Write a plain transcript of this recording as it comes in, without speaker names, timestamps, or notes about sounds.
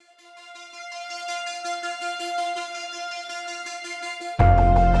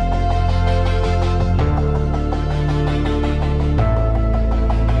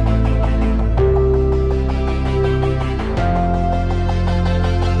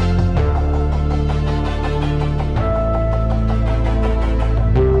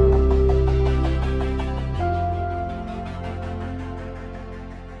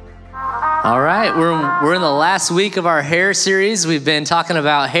We're in the last week of our hair series. We've been talking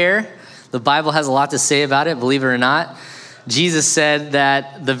about hair. The Bible has a lot to say about it, believe it or not. Jesus said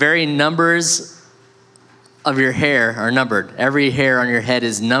that the very numbers of your hair are numbered. Every hair on your head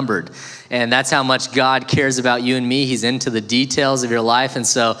is numbered. And that's how much God cares about you and me. He's into the details of your life. And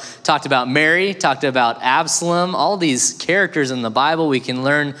so talked about Mary, talked about Absalom, all these characters in the Bible we can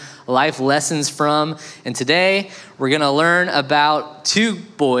learn life lessons from. And today we're going to learn about two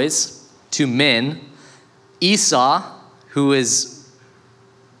men, Esau, who is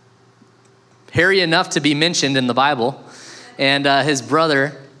hairy enough to be mentioned in the Bible, and his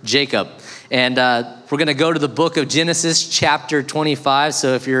brother, Jacob. And we're going to go to the book of Genesis chapter 25.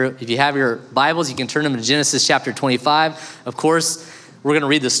 So if you have your Bibles, you can turn them to Genesis chapter 25. Of course, we're going to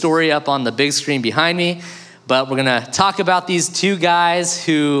read the story up on the big screen behind me. But we're going to talk about these two guys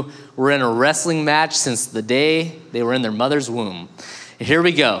who were in a wrestling match since the day they were in their mother's womb. And here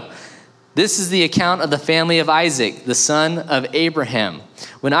we go. This is the account of the family of Isaac, the son of Abraham.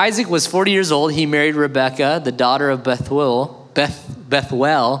 When Isaac was 40 years old, he married Rebekah, the daughter of Bethuel, the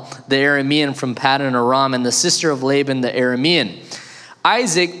Aramean from Paddan Aram, and the sister of Laban, the Aramean.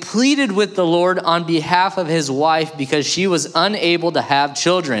 Isaac pleaded with the Lord on behalf of his wife because she was unable to have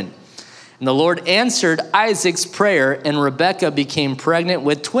children. And the Lord answered Isaac's prayer, and Rebekah became pregnant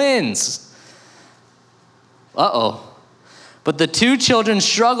with twins. But the two children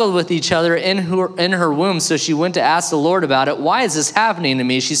struggled with each other in her womb, so she went to ask the Lord about it. Why is this happening to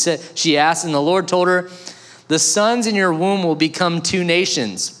me? She asked, and the Lord told her, the sons in your womb will become two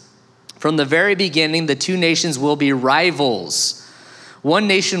nations. From the very beginning, the two nations will be rivals. One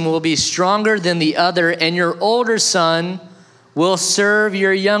nation will be stronger than the other, and your older son will serve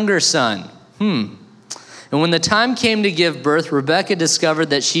your younger son. And when the time came to give birth, Rebekah discovered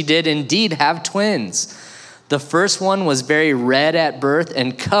that she did indeed have twins. The first one was very red at birth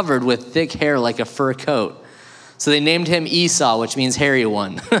and covered with thick hair like a fur coat. So they named him Esau, which means hairy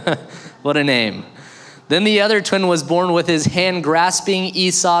one. What a name. Then the other twin was born with his hand grasping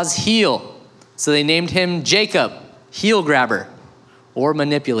Esau's heel. So they named him Jacob, heel grabber, or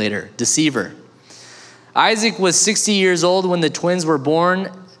manipulator, deceiver. Isaac was 60 years old when the twins were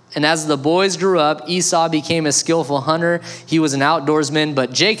born, and as the boys grew up, Esau became a skillful hunter. He was an outdoorsman,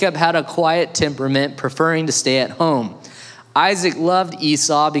 but Jacob had a quiet temperament, preferring to stay at home. Isaac loved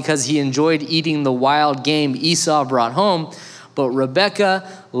Esau because he enjoyed eating the wild game Esau brought home, but Rebekah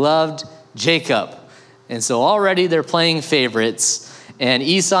loved Jacob. And so already they're playing favorites. And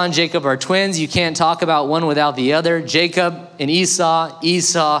Esau and Jacob are twins. You can't talk about one without the other. Jacob and Esau,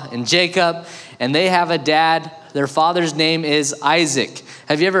 Esau and Jacob. And they have a dad. Their father's name is Isaac.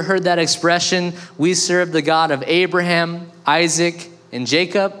 Have you ever heard that expression? We serve the God of Abraham, Isaac, and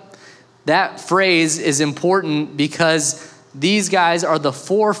Jacob. That phrase is important because these guys are the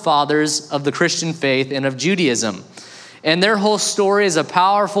forefathers of the Christian faith and of Judaism. And their whole story is a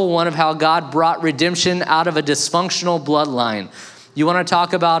powerful one of how God brought redemption out of a dysfunctional bloodline. You want to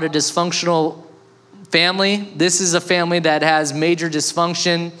talk about a dysfunctional family? This is a family that has major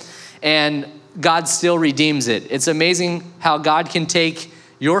dysfunction, and God still redeems it. It's amazing how God can take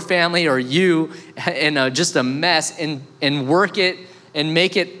your family or you in just a mess and work it and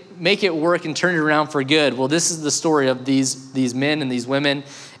make it work and turn it around for good. Well, this is the story of these men and these women,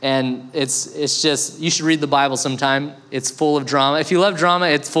 and it's just, you should read the Bible sometime. It's full of drama. If you love drama,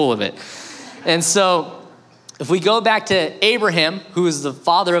 it's full of it. And so if we go back to Abraham, who is the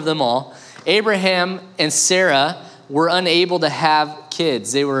father of them all, Abraham and Sarah were unable to have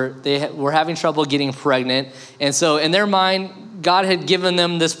kids. They were having trouble getting pregnant. And so in their mind, God had given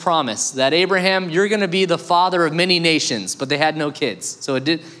them this promise that Abraham, you're going to be the father of many nations, but they had no kids. So it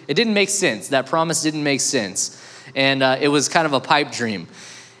didn't make sense. That promise didn't make sense. And it was kind of a pipe dream.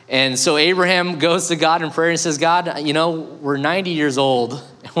 And so Abraham goes to God in prayer and says, God, we're 90 years old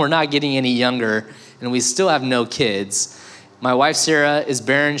and we're not getting any younger and we still have no kids. My wife, Sarah, is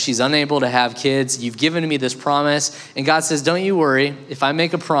barren. She's unable to have kids. You've given me this promise. And God says, don't you worry. If I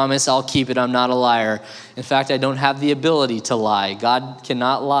make a promise, I'll keep it. I'm not a liar. In fact, I don't have the ability to lie. God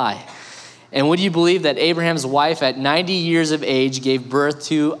cannot lie. And would you believe that Abraham's wife at 90 years of age gave birth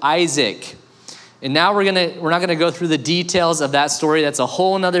to Isaac? And now we're not going to go through the details of that story. That's a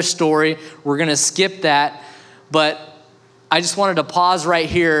whole nother story. We're going to skip that. But I just wanted to pause right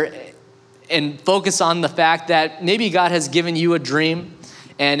here and focus on the fact that maybe God has given you a dream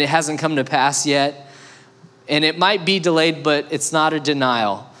and it hasn't come to pass yet. And it might be delayed, but it's not a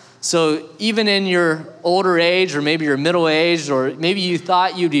denial. So even in your older age, or maybe you're middle-aged, or maybe you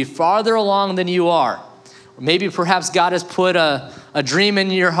thought you'd be farther along than you are, or maybe perhaps God has put a dream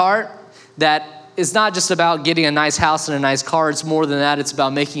in your heart that it's not just about getting a nice house and a nice car. It's more than that. It's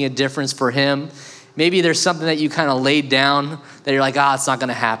about making a difference for him. Maybe there's something that you kind of laid down that you're like, it's not going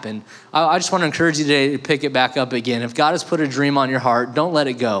to happen. I just want to encourage you today to pick it back up again. If God has put a dream on your heart, don't let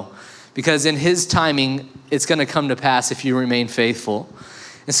it go, because in his timing, it's going to come to pass if you remain faithful.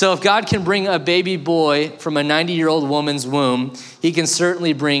 And so if God can bring a baby boy from a 90-year-old woman's womb, he can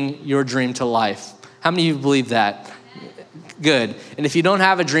certainly bring your dream to life. How many of you believe that? Good. And if you don't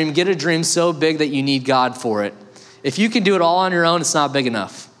have a dream, get a dream so big that you need God for it. If you can do it all on your own, it's not big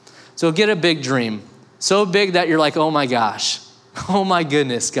enough. So get a big dream, so big that you're like, oh my gosh, oh my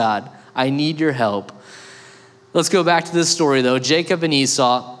goodness, God, I need your help. Let's go back to this story though. Jacob and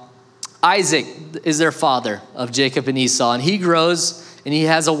Esau. Isaac is their father of Jacob and Esau, and he grows and he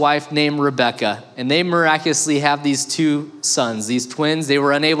has a wife named Rebekah, and they miraculously have these two sons, these twins. They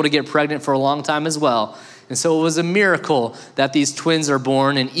were unable to get pregnant for a long time as well. And so it was a miracle that these twins are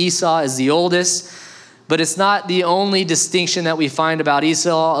born, and Esau is the oldest. But it's not the only distinction that we find about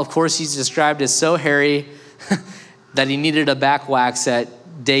Esau. Of course, he's described as so hairy that he needed a back wax at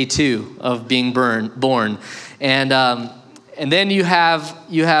day 2 of being born. And then you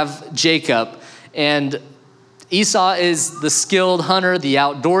have Jacob. And Esau is the skilled hunter, the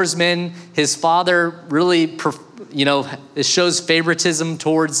outdoorsman. His father really, it shows favoritism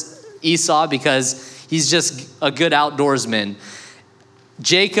towards Esau because he's just a good outdoorsman.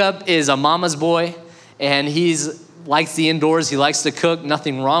 Jacob is a mama's boy. And likes the indoors. He likes to cook.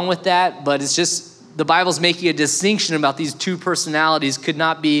 Nothing wrong with that. But it's just the Bible's making a distinction about these two personalities could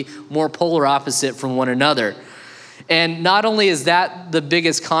not be more polar opposite from one another. And not only is that the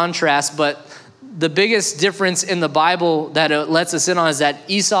biggest contrast, but the biggest difference in the Bible that it lets us in on is that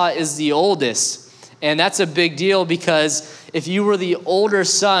Esau is the oldest. And that's a big deal because if you were the older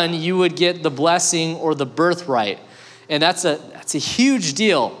son, you would get the blessing or the birthright. And that's a huge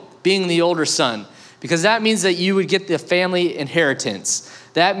deal, being the older son. Because that means that you would get the family inheritance.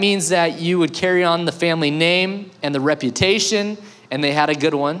 That means that you would carry on the family name and the reputation, and they had a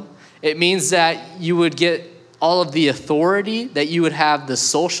good one. It means that you would get all of the authority, that you would have the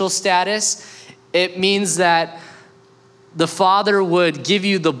social status. It means that the father would give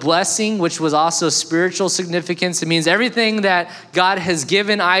you the blessing, which was also spiritual significance. It means everything that God has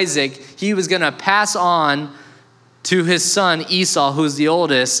given Isaac, he was going to pass on to his son Esau, who's the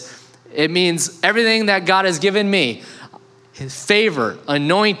oldest. It means everything that God has given me, his favor,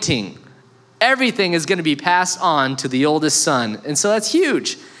 anointing, everything is going to be passed on to the oldest son. And so that's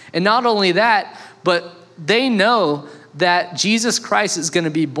huge. And not only that, but they know that Jesus Christ is going to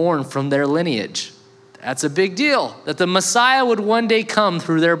be born from their lineage. That's a big deal, that the Messiah would one day come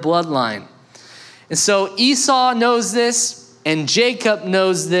through their bloodline. And so Esau knows this, and Jacob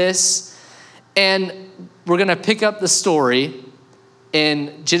knows this, and we're going to pick up the story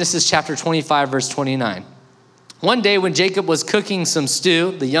in Genesis chapter 25, verse 29. One day when Jacob was cooking some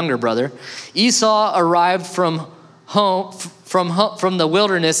stew, the younger brother, Esau arrived from the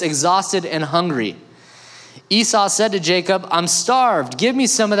wilderness, exhausted and hungry. Esau said to Jacob, I'm starved. Give me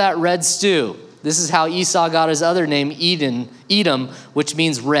some of that red stew. This is how Esau got his other name, Edom, which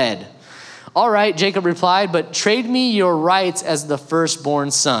means red. All right, Jacob replied, but trade me your rights as the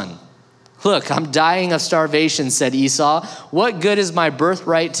firstborn son. Look, I'm dying of starvation, said Esau. What good is my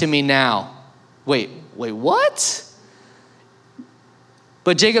birthright to me now? Wait, what?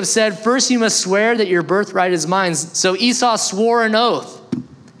 But Jacob said, first you must swear that your birthright is mine. So Esau swore an oath.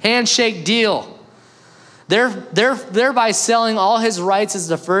 Handshake deal. Thereby selling all his rights as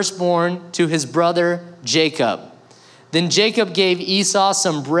the firstborn to his brother Jacob. Then Jacob gave Esau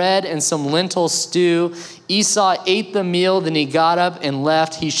some bread and some lentil stew. Esau ate the meal, then he got up and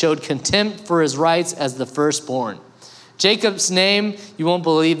left. He showed contempt for his rights as the firstborn. Jacob's name, you won't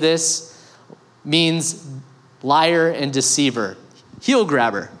believe this, means liar and deceiver, heel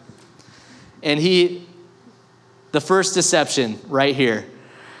grabber. And the first deception right here.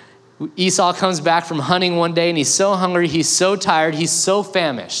 Esau comes back from hunting one day and he's so hungry, he's so tired, he's so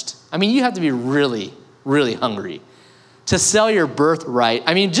famished. I mean, you have to be really, really hungry to sell your birthright.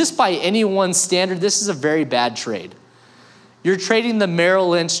 I mean, just by anyone's standard, this is a very bad trade. You're trading the Merrill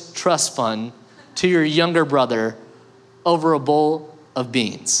Lynch trust fund to your younger brother over a bowl of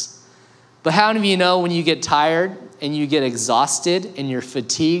beans. But how many of you know when you get tired and you get exhausted and you're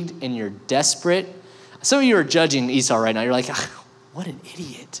fatigued and you're desperate? Some of you are judging Esau right now. You're like, what an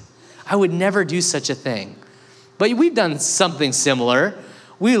idiot. I would never do such a thing. But we've done something similar.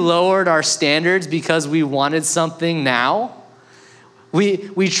 We lowered our standards because we wanted something now.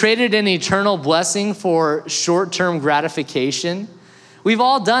 We traded an eternal blessing for short-term gratification. We've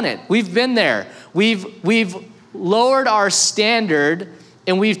all done it. We've been there. We've lowered our standard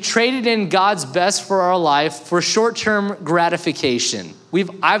and we've traded in God's best for our life for short-term gratification.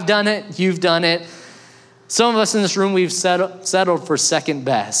 I've done it. You've done it. Some of us in this room, we've settled for second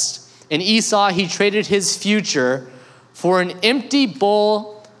best. And Esau, he traded his future for an empty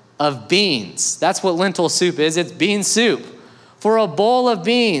bowl of beans. That's what lentil soup is. It's bean soup. For a bowl of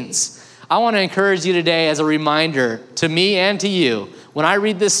beans. I want to encourage you today as a reminder to me and to you. When I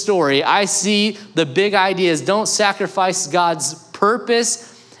read this story, I see the big ideas. Don't sacrifice God's purpose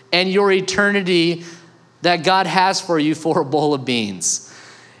and your eternity that God has for you for a bowl of beans.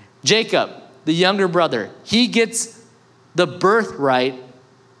 Jacob, the younger brother, he gets the birthright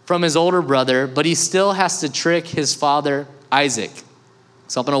from his older brother, but he still has to trick his father, Isaac.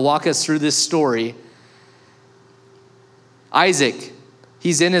 So I'm going to walk us through this story. Isaac,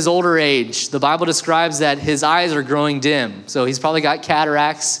 he's in his older age. The Bible describes that his eyes are growing dim. So he's probably got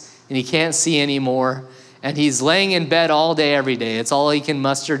cataracts and he can't see anymore. And he's laying in bed all day, every day. It's all he can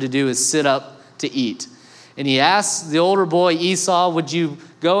muster to do is sit up to eat. And he asks the older boy, Esau, would you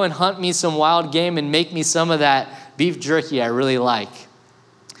go and hunt me some wild game and make me some of that beef jerky I really like?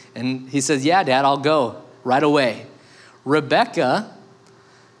 And he says, yeah, Dad, I'll go right away. Rebecca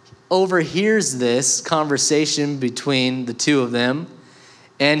overhears this conversation between the two of them.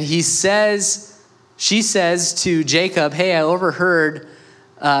 And she says to Jacob, hey, I overheard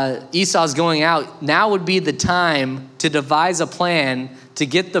Esau's going out. Now would be the time to devise a plan to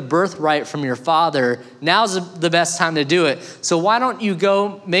get the birthright from your father. Now's the best time to do it. So why don't you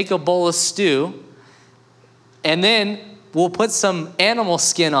go make a bowl of stew, and then we'll put some animal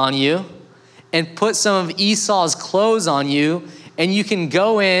skin on you and put some of Esau's clothes on you, and you can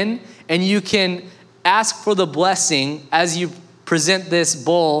go in and you can ask for the blessing as you present this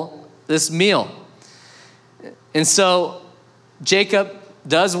bowl, this meal. And so Jacob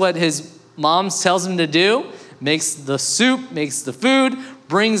does what his mom tells him to do, makes the soup, makes the food,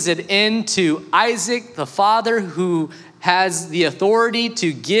 brings it into Isaac, the father, who has the authority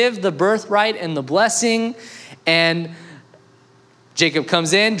to give the birthright and the blessing. And Jacob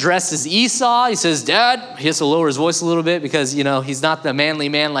comes in, dressed as Esau. He says, Dad, he has to lower his voice a little bit because, he's not the manly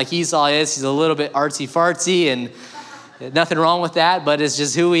man like Esau is. He's a little bit artsy-fartsy, and nothing wrong with that, but it's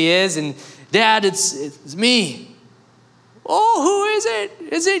just who he is. And Dad, it's me. Oh, who is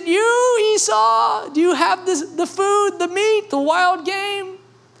it? Is it you, Esau? Do you have the food, the meat, the wild game?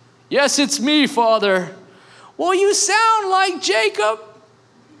 Yes, it's me, Father. Well, you sound like Jacob.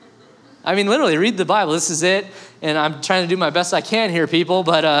 I mean, literally, read the Bible. This is it. And I'm trying to do my best I can here, people.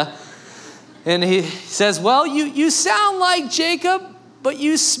 But and he says, well, you sound like Jacob, but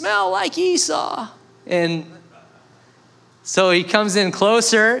you smell like Esau. And so he comes in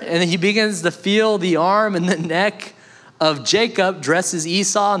closer, and he begins to feel the arm and the neck of Jacob, dressed as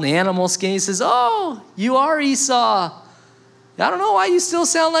Esau in the animal skin. He says, oh, you are Esau. I don't know why you still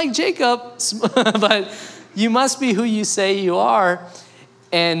sound like Jacob, but you must be who you say you are.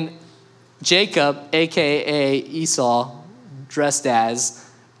 And Jacob, a.k.a. Esau, dressed as,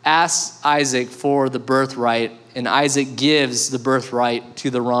 asks Isaac for the birthright, and Isaac gives the birthright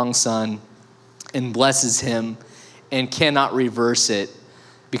to the wrong son and blesses him and cannot reverse it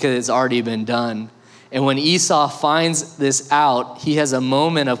because it's already been done. And when Esau finds this out, he has a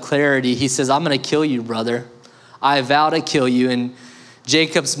moment of clarity. He says, I'm going to kill you, brother. I vow to kill you. And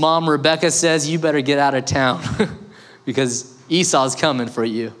Jacob's mom, Rebecca, says, you better get out of town because Esau's coming for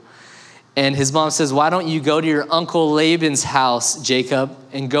you. And his mom says, why don't you go to your uncle Laban's house, Jacob,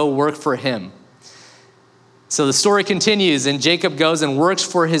 and go work for him? So the story continues, and Jacob goes and works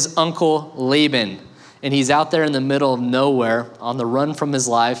for his uncle Laban. And he's out there in the middle of nowhere on the run from his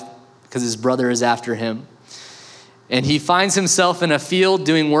life because his brother is after him. And he finds himself in a field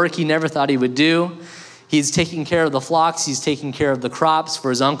doing work he never thought he would do. He's taking care of the flocks. He's taking care of the crops for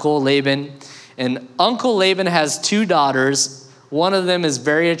his uncle Laban. And Uncle Laban has two daughters. One of them is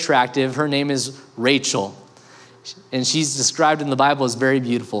very attractive. Her name is Rachel. And she's described in the Bible as very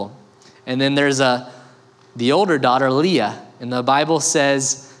beautiful. And then there's the older daughter, Leah. And the Bible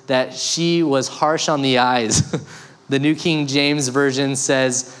says that she was harsh on the eyes. The New King James Version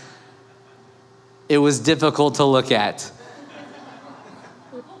says, it was difficult to look at.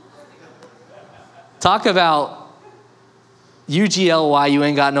 Talk about UGLY, you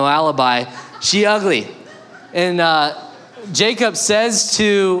ain't got no alibi. She ugly. And Jacob says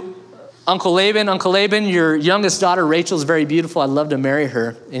to Uncle Laban, your youngest daughter, Rachel's very beautiful. I'd love to marry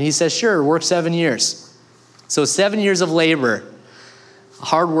her. And he says, sure, work 7 years. So 7 years of labor,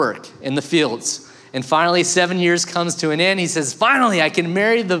 hard work in the fields. And finally, 7 years comes to an end. He says, finally, I can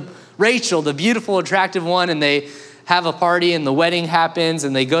marry Rachel, the beautiful, attractive one. And they have a party and the wedding happens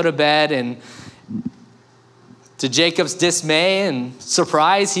and they go to bed. And to Jacob's dismay and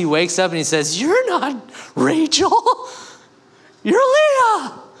surprise, he wakes up and he says, you're not Rachel, you're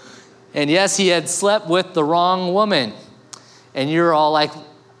Leah. And yes, he had slept with the wrong woman. And you're all like,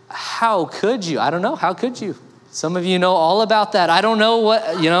 how could you? I don't know. How could you? Some of you know all about that. I don't know what,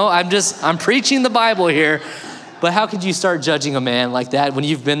 I'm preaching the Bible here. But how could you start judging a man like that when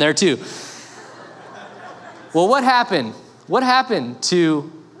you've been there too? Well, what happened? What happened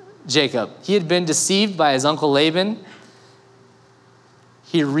to Jacob? He had been deceived by his uncle Laban.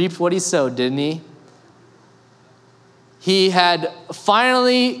 He reaped what he sowed, didn't he? He had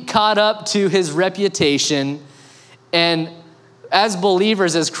finally caught up to his reputation. And as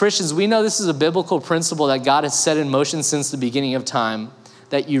believers, as Christians, we know this is a biblical principle that God has set in motion since the beginning of time,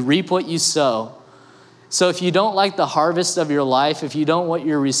 that you reap what you sow. So if you don't like the harvest of your life, if you don't what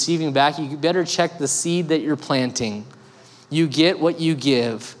you're receiving back, you better check the seed that you're planting. You get what you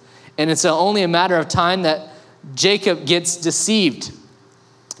give. And it's only a matter of time that Jacob gets deceived.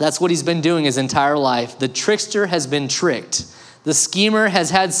 That's what he's been doing his entire life. The trickster has been tricked. The schemer has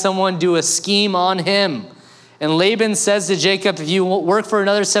had someone do a scheme on him. And Laban says to Jacob, if you work for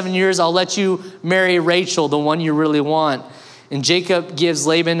another 7 years, I'll let you marry Rachel, the one you really want. And Jacob gives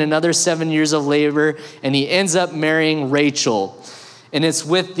Laban another 7 years of labor, and he ends up marrying Rachel. And it's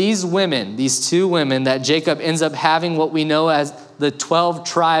with these women, these two women, that Jacob ends up having what we know as the 12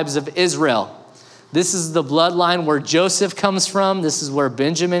 tribes of Israel. This is the bloodline where Joseph comes from. This is where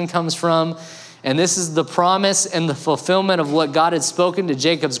Benjamin comes from. And this is the promise and the fulfillment of what God had spoken to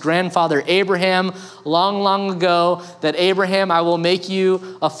Jacob's grandfather Abraham long, long ago, that Abraham, I will make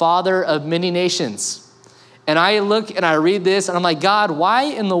you a father of many nations. And I look and I read this and I'm like, God, why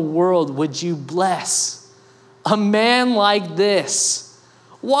in the world would you bless a man like this?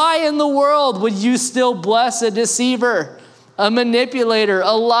 Why in the world would you still bless a deceiver, a manipulator,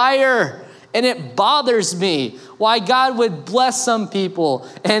 a liar? And it bothers me why God would bless some people.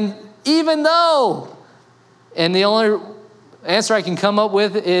 And even though, and the only answer I can come up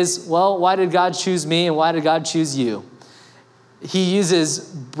with is, well, why did God choose me and why did God choose you? He uses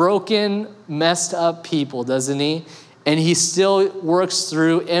broken, messed up people, doesn't he? And he still works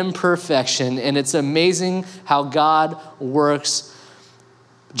through imperfection. And it's amazing how God works.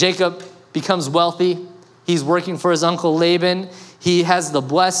 Jacob becomes wealthy. He's working for his uncle Laban. He has the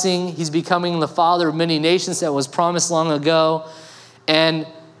blessing. He's becoming the father of many nations that was promised long ago. And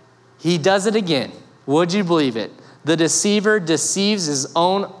he does it again. Would you believe it? The deceiver deceives his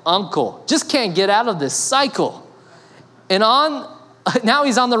own uncle. Just can't get out of this cycle. And now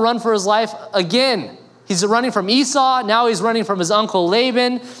he's on the run for his life again. He's running from Esau. Now he's running from his uncle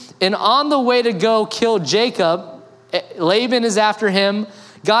Laban. And on the way to go kill Jacob, Laban is after him.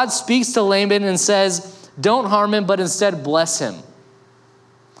 God speaks to Laban and says, don't harm him, but instead bless him.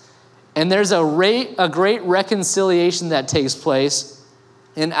 And there's a great reconciliation that takes place.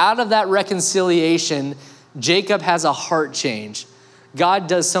 And out of that reconciliation, Jacob has a heart change. God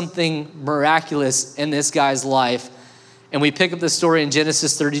does something miraculous in this guy's life. And we pick up the story in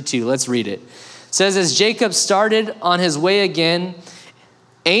Genesis 32. Let's read it. It says, as Jacob started on his way again,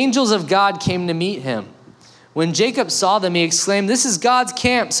 angels of God came to meet him. When Jacob saw them, he exclaimed, this is God's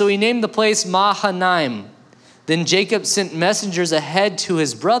camp. So he named the place Mahanaim. Then Jacob sent messengers ahead to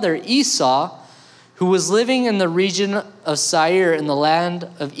his brother Esau, who was living in the region of Seir in the land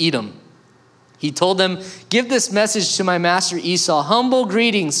of Edom. He told them, give this message to my master Esau, humble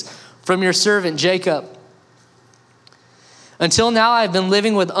greetings from your servant Jacob. Until now, I've been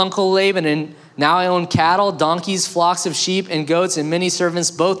living with Uncle Laban, and now I own cattle, donkeys, flocks of sheep, and goats, and many servants,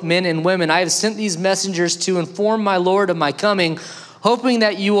 both men and women. I have sent these messengers to inform my Lord of my coming, hoping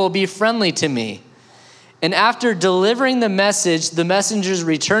that you will be friendly to me. And after delivering the message, the messengers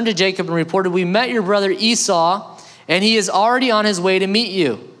returned to Jacob and reported, we met your brother Esau, and he is already on his way to meet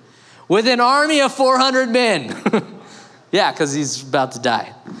you with an army of 400 men. Yeah, because he's about to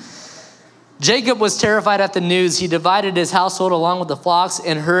die. Jacob was terrified at the news. He divided his household along with the flocks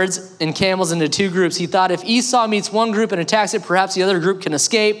and herds and camels into two groups. He thought if Esau meets one group and attacks it, perhaps the other group can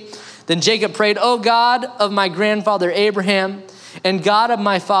escape. Then Jacob prayed, O God of my grandfather Abraham and God of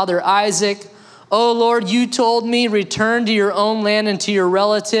my father Isaac, O Lord, you told me, return to your own land and to your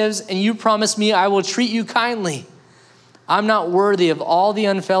relatives, and you promised me I will treat you kindly. I'm not worthy of all the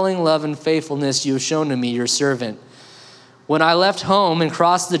unfailing love and faithfulness you have shown to me, your servant. When I left home and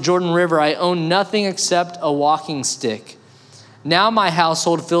crossed the Jordan River, I owned nothing except a walking stick. Now my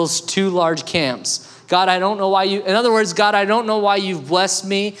household fills two large camps. God, I don't know why in other words, God, I don't know why you've blessed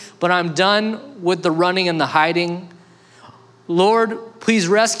me, but I'm done with the running and the hiding. Lord, please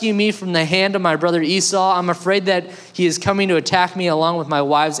rescue me from the hand of my brother Esau. I'm afraid that he is coming to attack me along with my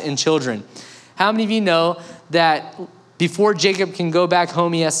wives and children. How many of you know that before Jacob can go back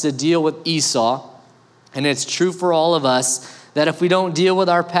home, he has to deal with Esau? And it's true for all of us that if we don't deal with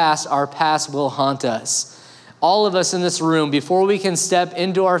our past will haunt us. All of us in this room, before we can step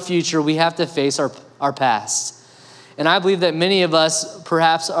into our future, we have to face our past. And I believe that many of us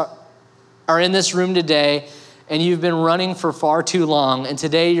perhaps are in this room today and you've been running for far too long. And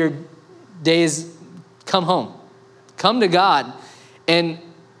today your day is come home. Come to God. And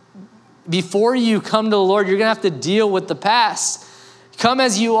before you come to the Lord, you're going to have to deal with the past. Come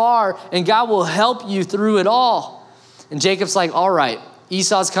as you are, and God will help you through it all. And Jacob's like, all right,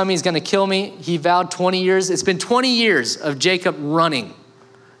 Esau's coming. He's going to kill me. He vowed 20 years. It's been 20 years of Jacob running.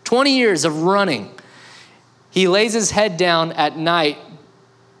 20 years of running. He lays his head down at night.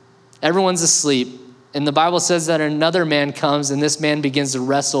 Everyone's asleep. And the Bible says that another man comes, and this man begins to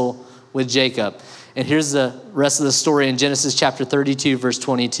wrestle with Jacob. And here's the rest of the story in Genesis chapter 32, verse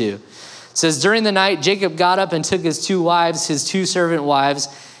 22. It says, during the night, Jacob got up and took his 2 wives, his 2 servant wives,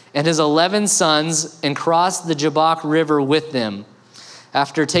 and his 11 sons, and crossed the Jabbok River with them.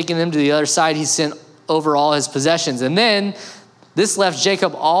 After taking them to the other side, he sent over all his possessions. And then this left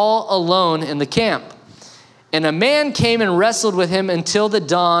Jacob all alone in the camp. And a man came and wrestled with him until the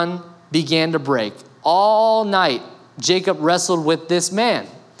dawn began to break. All night, Jacob wrestled with this man.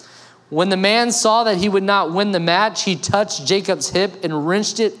 When the man saw that he would not win the match, he touched Jacob's hip and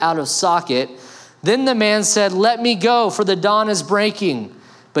wrenched it out of socket. Then the man said, let me go, for the dawn is breaking.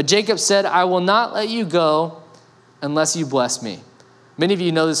 But Jacob said, I will not let you go unless you bless me. Many of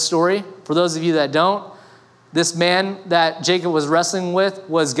you know this story. For those of you that don't, this man that Jacob was wrestling with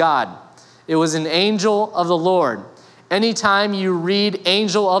was God. It was an angel of the Lord. Anytime you read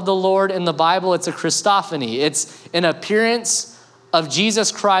angel of the Lord in the Bible, it's a Christophany. It's an appearance of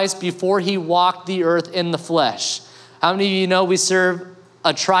Jesus Christ before he walked the earth in the flesh. How many of you know we serve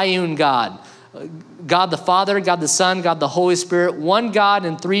a triune God? God the Father, God the Son, God the Holy Spirit, one God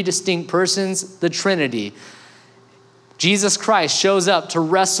in 3 distinct persons, the Trinity. Jesus Christ shows up to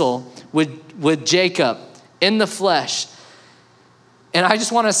wrestle with Jacob in the flesh. And I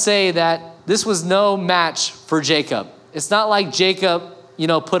just want to say that this was no match for Jacob. It's not like Jacob,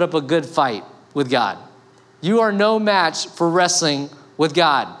 put up a good fight with God. You are no match for wrestling with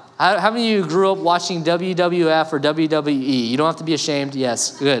God. How many of you grew up watching WWF or WWE? You don't have to be ashamed.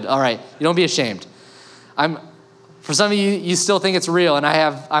 Yes, good. All right. You don't be ashamed. For some of you, you still think it's real, and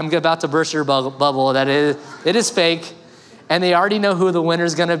I'm about to burst your bubble that it is fake, and they already know who the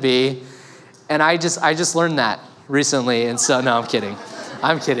winner's going to be. And I just learned that recently, and so no, I'm kidding.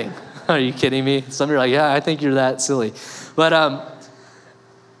 I'm kidding. Are you kidding me? Some of you are like, yeah, I think you're that silly. But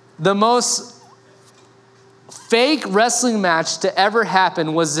the most fake wrestling match to ever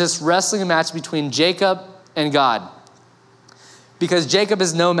happen was this wrestling match between Jacob and God. Because Jacob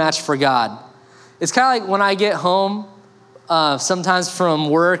is no match for God. It's kind of like when I get home, sometimes from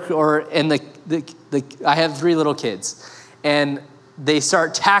work I have 3 little kids, and they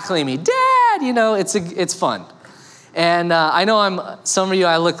start tackling me. Dad, it's fun. And I know some of you,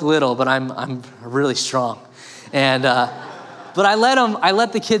 I look little, but I'm really strong. And but I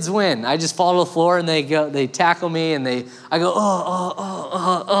let the kids win. I just fall to the floor and they tackle me and I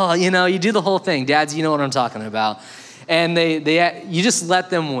go, you do the whole thing. Dads, you know what I'm talking about. And you just let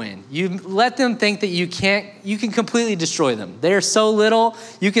them win. You let them think that you can completely destroy them. They're so little,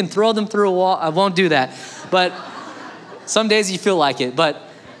 you can throw them through a wall. I won't do that. But some days you feel like it, but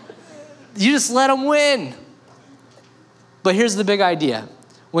you just let them win. But here's the big idea.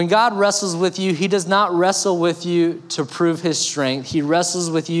 When God wrestles with you, he does not wrestle with you to prove his strength. He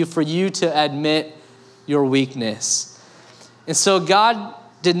wrestles with you for you to admit your weakness. And so God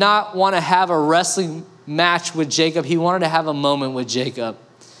did not want to have a wrestling match with Jacob. He wanted to have a moment with Jacob.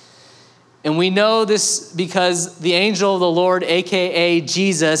 And we know this because the angel of the Lord, AKA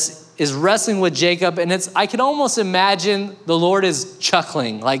Jesus, is wrestling with Jacob. And I can almost imagine the Lord is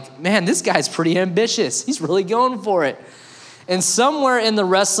chuckling like, man, this guy's pretty ambitious. He's really going for it. And somewhere in the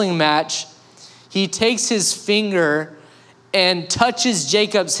wrestling match, he takes his finger and touches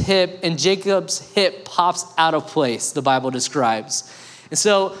Jacob's hip, and Jacob's hip pops out of place, the Bible describes. And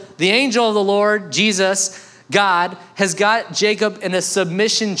so the angel of the Lord, Jesus, God, has got Jacob in a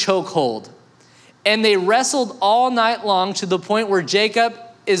submission chokehold. And they wrestled all night long to the point where Jacob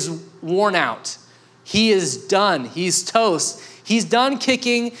is worn out. He is done. He's toast. He's done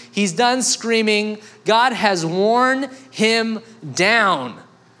kicking. He's done screaming. God has worn him down.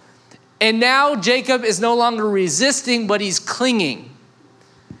 And now Jacob is no longer resisting, but he's clinging.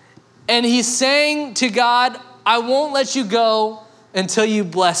 And he's saying to God, I won't let you go until you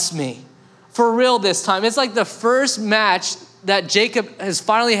bless me. For real this time. It's like the first match that Jacob has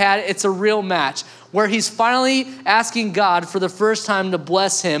finally had. It's a real match where he's finally asking God for the first time to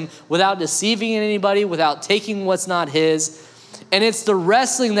bless him without deceiving anybody, without taking what's not his. And it's the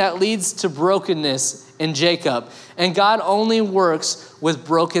wrestling that leads to brokenness in Jacob. And God only works with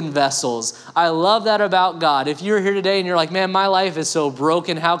broken vessels. I love that about God. If you're here today and you're like, man, my life is so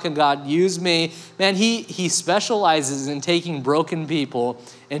broken, how can God use me? Man, he specializes in taking broken people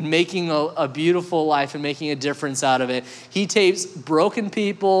and making a beautiful life and making a difference out of it. He takes broken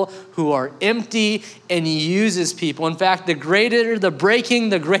people who are empty and he uses people. In fact, the greater the breaking,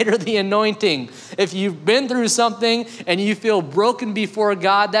 the greater the anointing. If you've been through something and you feel broken before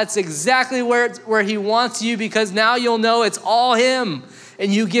God, that's exactly where he wants you, because now you'll know it's all him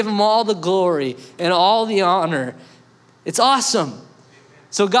and you give him all the glory and all the honor. It's awesome.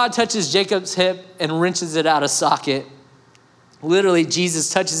 So God touches Jacob's hip and wrenches it out of socket. Literally, Jesus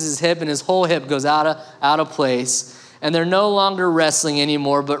touches his hip and his whole hip goes out of place. And they're no longer wrestling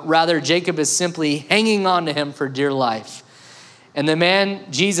anymore, but rather Jacob is simply hanging on to him for dear life. And the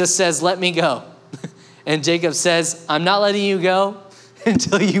man, Jesus says, let me go. And Jacob says, I'm not letting you go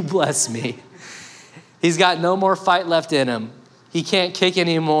until you bless me. He's got no more fight left in him. He can't kick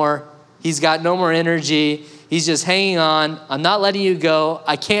anymore. He's got no more energy. He's just hanging on. I'm not letting you go.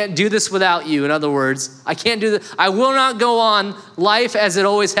 I can't do this without you. In other words, I can't do this. I will not go on life as it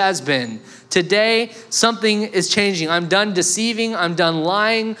always has been. Today, something is changing. I'm done deceiving. I'm done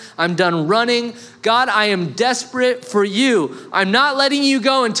lying. I'm done running. God, I am desperate for you. I'm not letting you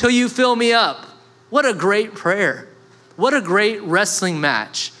go until you fill me up. What a great prayer. What a great wrestling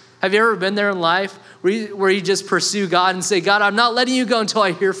match. Have you ever been there in life where you just pursue God and say, God, I'm not letting you go until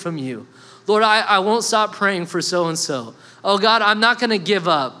I hear from you. Lord, I won't stop praying for so-and-so. Oh God, I'm not going to give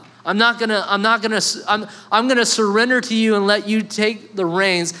up. I'm going to surrender to you and let you take the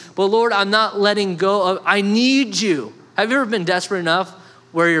reins. But Lord, I'm not letting go of, I need you. Have you ever been desperate enough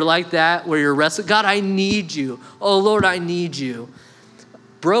where you're like that, where you're wrestling? God, I need you. Oh Lord, I need you.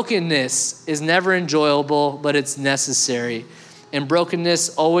 Brokenness is never enjoyable, but it's necessary. And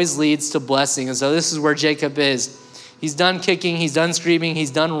brokenness always leads to blessing. And so this is where Jacob is. He's done kicking, he's done screaming, he's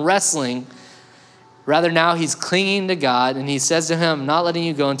done wrestling. Rather now he's clinging to God, and he says to him, I'm not letting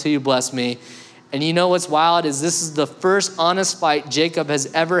you go until you bless me. And you know what's wild is this is the first honest fight Jacob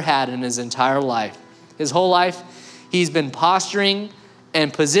has ever had in his entire life. His whole life, he's been posturing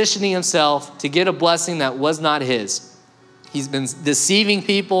and positioning himself to get a blessing that was not his. He's been deceiving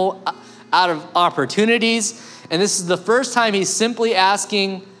people out of opportunities. And this is the first time he's simply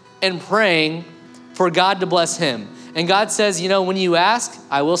asking and praying for God to bless him. And God says, you know, when you ask,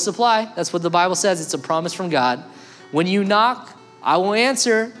 I will supply. That's what the Bible says. It's a promise from God. When you knock, I will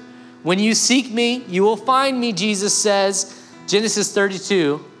answer. When you seek me, you will find me, Jesus says. Genesis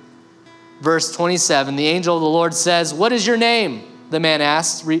 32, verse 27. The angel of the Lord says, what is your name? The man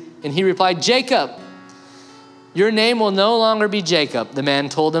asked, and he replied, Jacob. Your name will no longer be Jacob. The man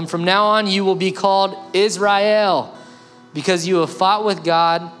told him, from now on, you will be called Israel, because you have fought with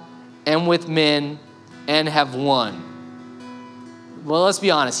God and with men and have won. Well, let's be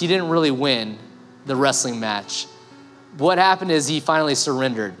honest. He didn't really win the wrestling match. What happened is he finally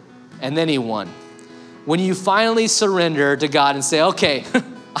surrendered, and then he won. When you finally surrender to God and say, okay,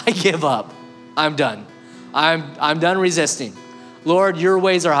 I give up. I'm done. I'm done resisting. Lord, your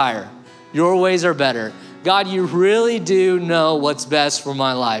ways are higher. Your ways are better. God, you really do know what's best for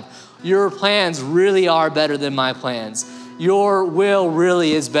my life. Your plans really are better than my plans. Your will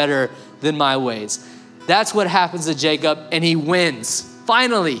really is better than my ways. That's what happens to Jacob, and he wins.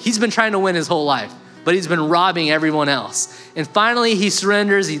 Finally, he's been trying to win his whole life, but he's been robbing everyone else. And finally, he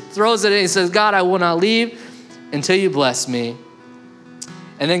surrenders. He throws it in. He says, God, I will not leave until you bless me.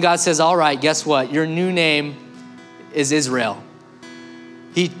 And then God says, all right, guess what? Your new name is Israel.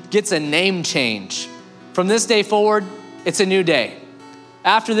 He gets a name change. From this day forward, it's a new day.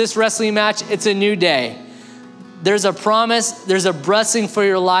 After this wrestling match, it's a new day. There's a promise, there's a blessing for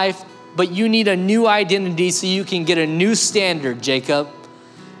your life, but you need a new identity so you can get a new standard, Jacob.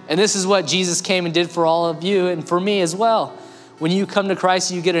 And this is what Jesus came and did for all of you and for me as well. When you come to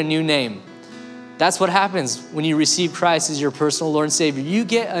Christ, you get a new name. That's what happens when you receive Christ as your personal Lord and Savior. You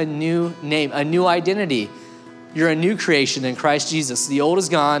get a new name, a new identity. You're a new creation in Christ Jesus. The old is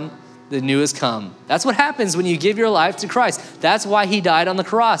gone, the new has come. That's what happens when you give your life to Christ. That's why he died on the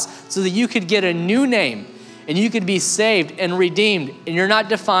cross, so that you could get a new name and you could be saved and redeemed. And you're not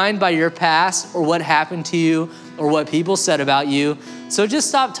defined by your past or what happened to you or what people said about you. So just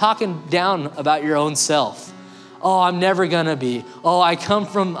stop talking down about your own self. Oh, I'm never gonna be. Oh, I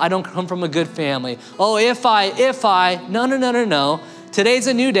don't come from a good family. Oh, if I, no. Today's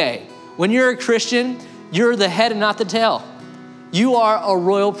a new day. When you're a Christian, you're the head and not the tail. You are a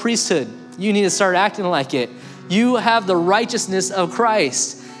royal priesthood. You need to start acting like it. You have the righteousness of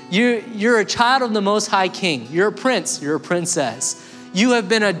Christ. You're a child of the Most High King. You're a prince. You're a princess. You have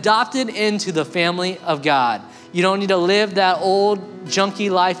been adopted into the family of God. You don't need to live that old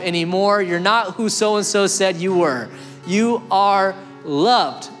junky life anymore. You're not who so-and-so said you were. You are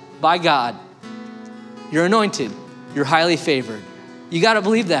loved by God. You're anointed. You're highly favored. You got to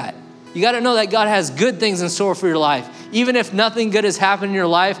believe that. You got to know that God has good things in store for your life. Even if nothing good has happened in your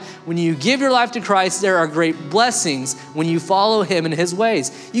life, when you give your life to Christ, there are great blessings when you follow him in his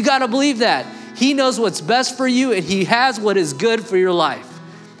ways. You got to believe that. He knows what's best for you, and he has what is good for your life.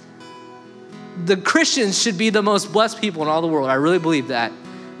 The Christians should be the most blessed people in all the world. I really believe that.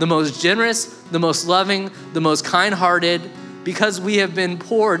 The most generous, the most loving, the most kind-hearted, because we have been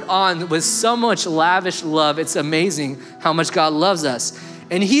poured on with so much lavish love. It's amazing how much God loves us.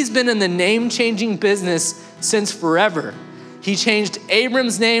 And he's been in the name-changing business since forever. He changed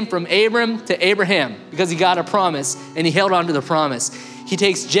Abram's name from Abram to Abraham because he got a promise and he held on to the promise. He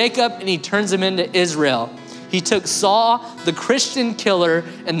takes Jacob and he turns him into Israel. He took Saul, the Christian killer,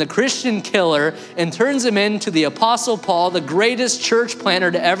 and the Christian killer, and turns him into the Apostle Paul, the greatest church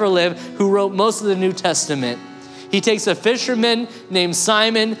planter to ever live, who wrote most of the New Testament. He takes a fisherman named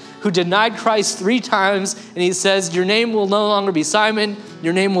Simon who denied Christ 3 times, and he says, your name will no longer be Simon,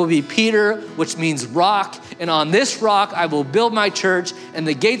 your name will be Peter, which means rock, and on this rock I will build my church, and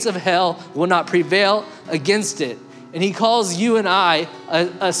the gates of hell will not prevail against it. And he calls you and I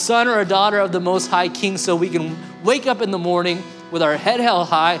a son or a daughter of the Most High King, so we can wake up in the morning with our head held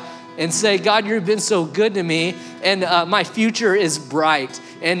high and say, God, you've been so good to me, and my future is bright,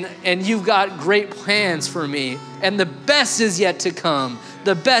 and you've got great plans for me, and the best is yet to come.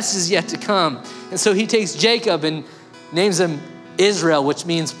 The best is yet to come. And so he takes Jacob and names him Israel, which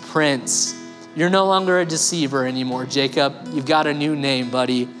means prince. You're no longer a deceiver anymore, Jacob. You've got a new name,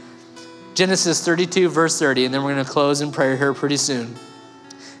 buddy. Genesis 32, verse 30, and then we're going to close in prayer here pretty soon.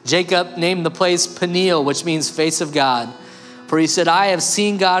 Jacob named the place Peniel, which means face of God. For he said, I have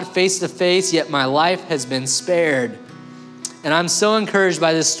seen God face to face, yet my life has been spared. And I'm so encouraged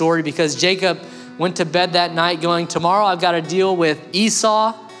by this story because Jacob went to bed that night going, tomorrow I've got to deal with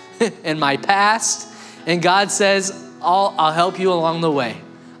Esau and my past. And God says, I'll help you along the way.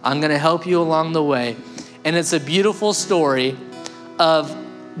 I'm going to help you along the way. And it's a beautiful story of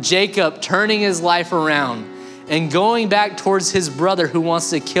Jacob turning his life around and going back towards his brother who wants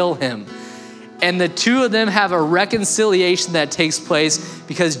to kill him. And the two of them have a reconciliation that takes place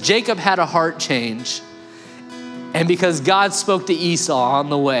because Jacob had a heart change and because God spoke to Esau on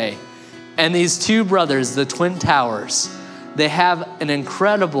the way. And these two brothers, the twin towers, they have an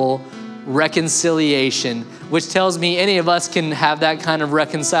incredible reconciliation, which tells me any of us can have that kind of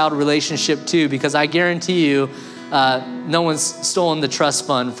reconciled relationship too, because I guarantee you, no one's stolen the trust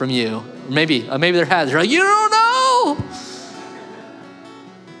fund from you. Maybe there has. You're like, you don't know.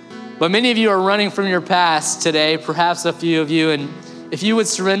 But many of you are running from your past today, perhaps a few of you, and if you would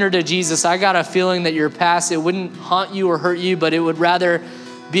surrender to Jesus, I got a feeling that your past, it wouldn't haunt you or hurt you, but it would rather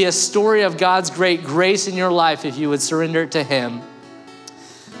be a story of God's great grace in your life if you would surrender to him.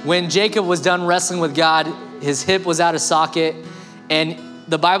 When Jacob was done wrestling with God, his hip was out of socket, and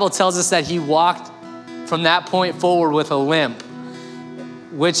the Bible tells us that he walked from that point forward with a limp,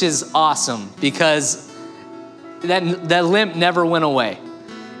 which is awesome because that limp never went away.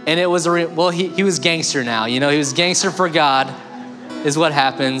 And it was, he was gangster now. You know, he was gangster for God is what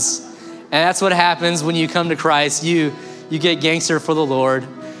happens. And that's what happens when you come to Christ. You get gangster for the Lord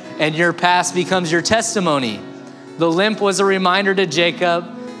and your past becomes your testimony. The limp was a reminder to Jacob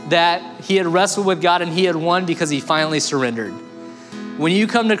that he had wrestled with God and he had won because he finally surrendered. When you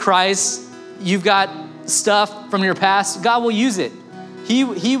come to Christ, you've got stuff from your past. God will use it. He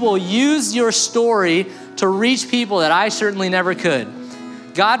will use your story to reach people that I certainly never could.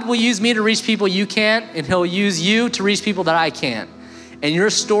 God will use me to reach people you can't, and he'll use you to reach people that I can't. And your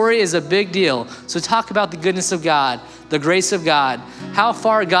story is a big deal. So talk about the goodness of God, the grace of God, how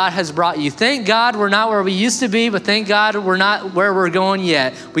far God has brought you. Thank God we're not where we used to be, but thank God we're not where we're going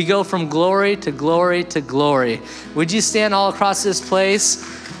yet. We go from glory to glory to glory. Would you stand all across this place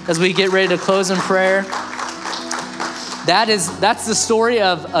as we get ready to close in prayer? That's the story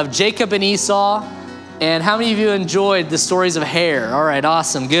of Jacob and Esau. And how many of you enjoyed the stories of hair? All right,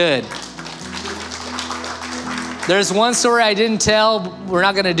 awesome, good. There's one story I didn't tell. We're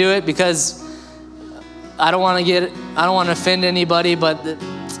not gonna do it because I don't want to offend anybody, but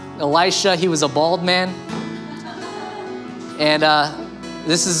Elisha, he was a bald man. And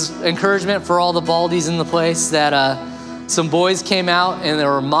this is encouragement for all the baldies in the place that some boys came out and they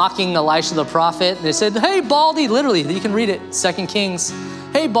were mocking Elisha the prophet. They said, hey, baldy, literally, you can read it, 2 Kings.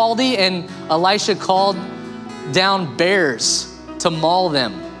 Hey, baldy, and Elisha called down bears to maul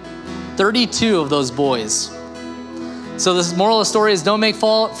them. 32 of those boys. So the moral of the story is don't make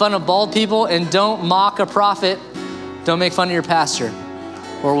fun of bald people and don't mock a prophet. Don't make fun of your pastor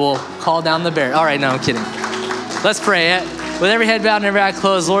or we'll call down the bear. All right, no, I'm kidding. Let's pray. With every head bowed and every eye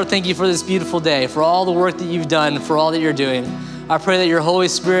closed, Lord, thank you for this beautiful day, for all the work that you've done, for all that you're doing. I pray that your Holy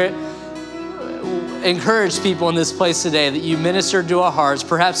Spirit encourage people in this place today, that you ministered to our hearts.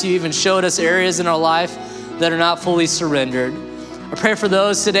 Perhaps you even showed us areas in our life that are not fully surrendered. I pray for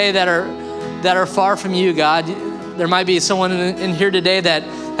those today that are far from you, God. There might be someone in here today that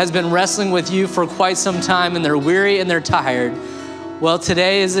has been wrestling with you for quite some time and they're weary and they're tired. Well,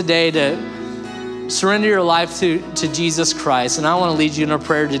 today is a day to surrender your life to Jesus Christ. And I want to lead you in a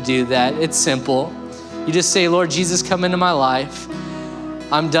prayer to do that. It's simple. You just say, Lord Jesus, come into my life.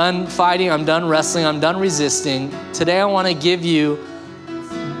 I'm done fighting, I'm done wrestling, I'm done resisting. Today I want to give you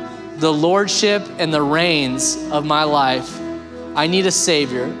the lordship and the reins of my life. I need a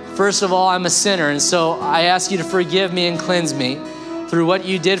Savior. First of all, I'm a sinner, and so I ask you to forgive me and cleanse me through what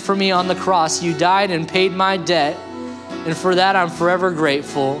you did for me on the cross. You died and paid my debt, and for that I'm forever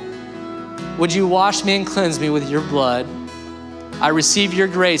grateful. Would you wash me and cleanse me with your blood? I receive your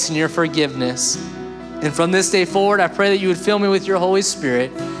grace and your forgiveness. And from this day forward, I pray that you would fill me with your Holy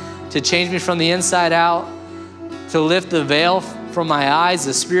Spirit to change me from the inside out, to lift the veil from my eyes,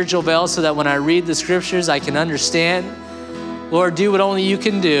 the spiritual veil, so that when I read the scriptures, I can understand. Lord, do what only you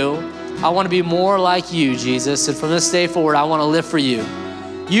can do. I want to be more like you, Jesus. And from this day forward, I want to live for you.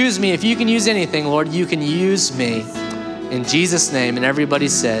 Use me. If you can use anything, Lord, you can use me. In Jesus' name. And everybody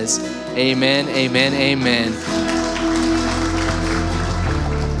says, amen, amen, amen.